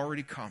indeed has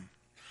already come,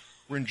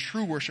 when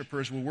true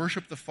worshipers will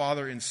worship the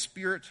Father in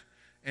spirit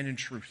and in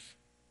truth,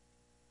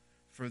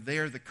 for they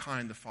are the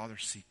kind the Father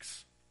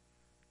seeks.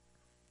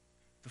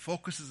 The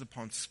focus is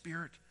upon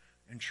spirit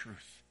and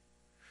truth.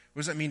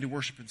 What does that mean to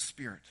worship in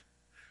spirit?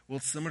 Well,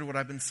 it's similar to what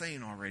I've been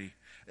saying already,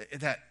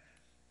 that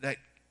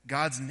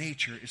God's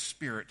nature is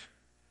spirit,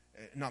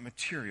 not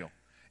material.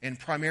 And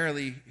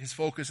primarily, his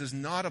focus is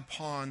not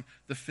upon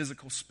the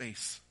physical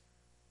space.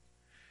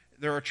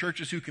 There are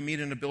churches who can meet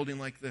in a building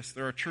like this.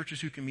 There are churches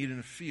who can meet in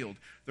a field.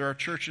 There are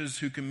churches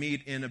who can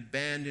meet in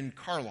abandoned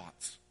car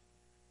lots.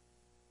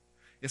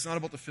 It's not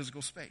about the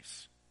physical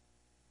space.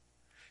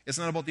 It's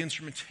not about the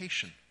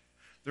instrumentation.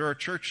 There are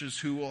churches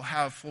who will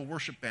have full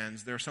worship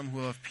bands. There are some who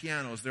will have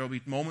pianos. There will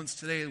be moments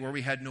today where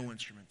we had no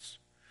instruments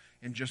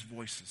and just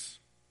voices.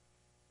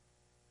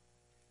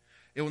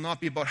 It will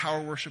not be about how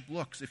our worship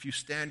looks, if you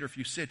stand or if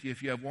you sit,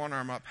 if you have one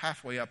arm up,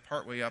 halfway up,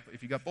 partway up,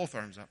 if you got both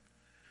arms up.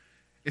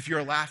 If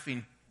you're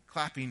laughing,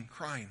 clapping,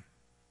 crying.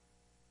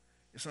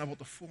 It's not about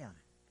the form.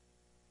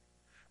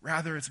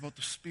 Rather, it's about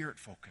the spirit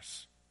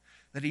focus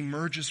that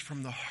emerges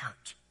from the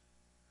heart.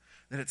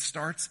 that it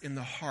starts in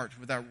the heart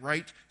with that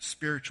right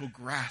spiritual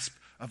grasp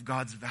of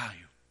God's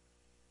value.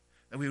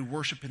 That we would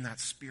worship in that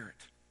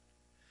spirit.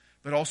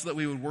 But also that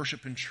we would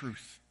worship in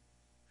truth.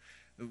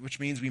 Which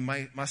means we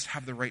must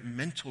have the right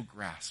mental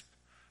grasp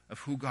of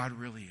who God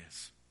really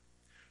is.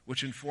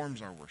 Which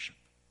informs our worship.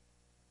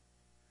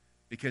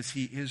 Because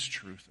he is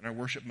truth. And our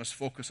worship must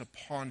focus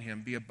upon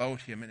him, be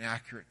about him, and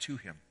accurate to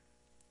him.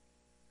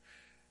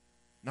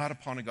 Not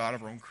upon a God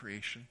of our own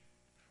creation.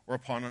 Or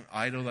upon an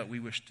idol that we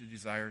wish to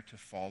desire to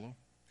follow.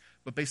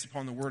 But based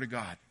upon the Word of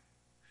God.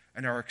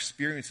 And our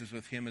experiences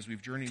with him as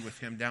we've journeyed with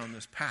him down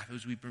this path.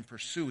 As we've been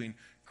pursuing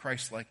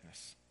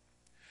Christ-likeness.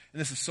 And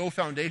this is so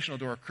foundational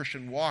to our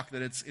Christian walk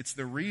that it's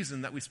the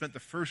reason that we spent the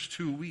first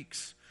 2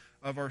 weeks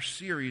of our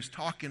series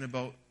talking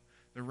about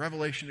the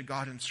revelation of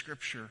God in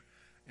Scripture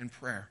and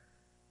prayer.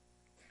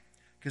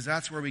 Because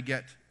that's where we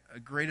get a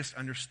greatest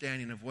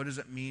understanding of what does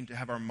it mean to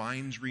have our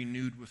minds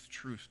renewed with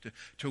truth,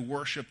 to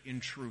worship in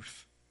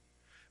truth.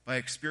 By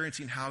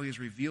experiencing how he has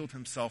revealed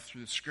himself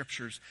through the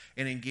Scriptures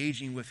and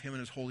engaging with him and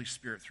his Holy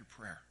Spirit through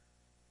prayer.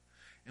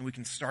 And we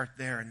can start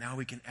there, and now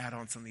we can add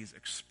on some of these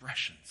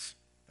expressions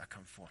that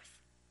come forth.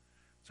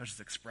 Such as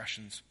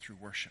expressions through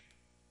worship.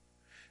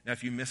 Now,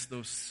 if you missed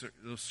those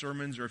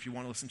sermons, or if you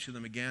want to listen to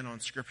them again on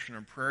Scripture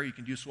and prayer, you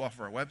can do so off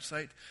of our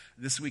website.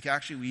 This week,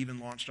 actually, we even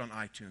launched on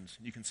iTunes.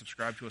 You can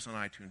subscribe to us on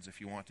iTunes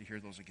if you want to hear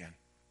those again.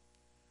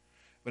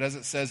 But as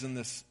it says in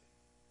this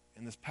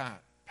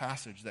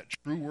passage, that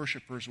true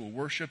worshipers will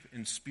worship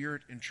in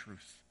spirit and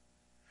truth,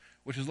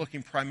 which is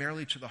looking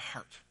primarily to the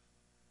heart,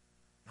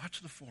 not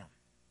to the form.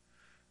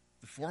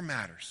 The form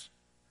matters,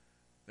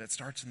 but it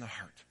starts in the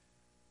heart.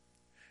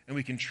 And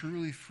we can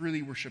truly,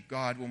 freely worship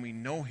God when we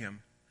know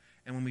him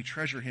and when we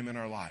treasure him in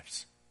our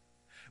lives.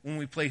 When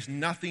we place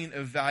nothing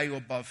of value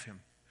above him.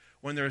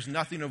 When there is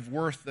nothing of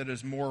worth that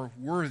is more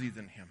worthy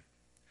than him.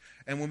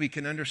 And when we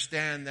can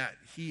understand that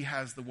he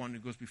has the one who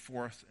goes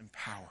before us in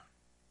power.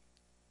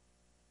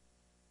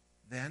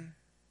 Then,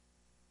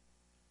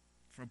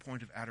 from a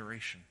point of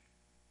adoration,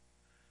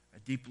 a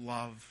deep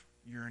love,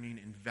 yearning,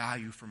 and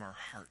value from our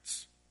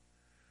hearts,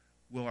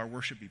 will our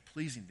worship be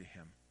pleasing to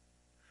him?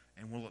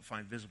 And will it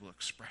find visible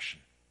expression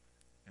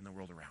in the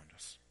world around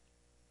us?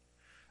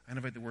 I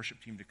invite the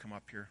worship team to come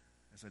up here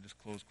as I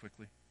just close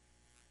quickly.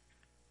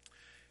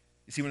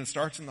 You see, when it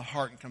starts in the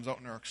heart and comes out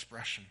in our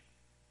expression,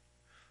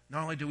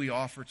 not only do we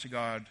offer to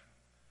God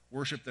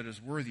worship that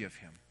is worthy of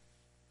him,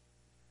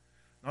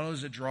 not only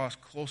does it draw us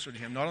closer to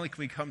him, not only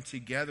can we come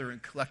together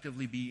and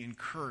collectively be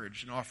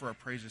encouraged and offer our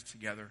praises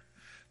together,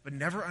 but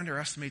never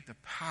underestimate the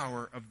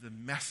power of the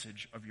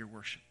message of your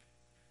worship.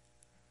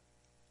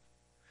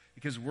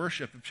 Because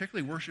worship,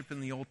 particularly worship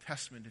in the Old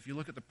Testament, if you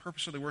look at the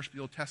purpose of the worship of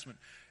the Old Testament,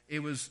 it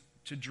was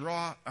to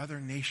draw other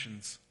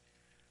nations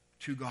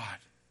to God.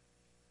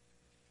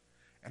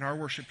 And our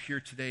worship here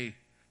today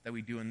that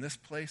we do in this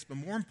place, but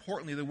more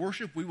importantly, the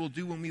worship we will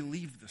do when we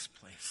leave this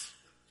place.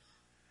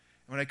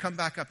 And when I come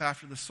back up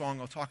after the song,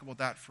 I'll talk about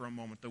that for a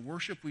moment. The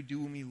worship we do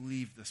when we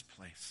leave this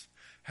place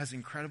has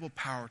incredible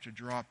power to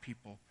draw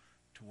people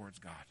towards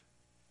God.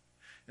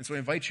 And so I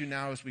invite you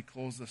now as we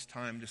close this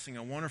time to sing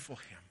a wonderful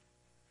hymn.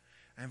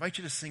 I invite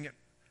you to sing it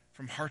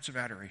from hearts of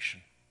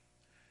adoration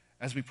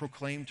as we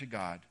proclaim to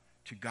God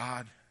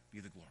be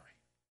the glory.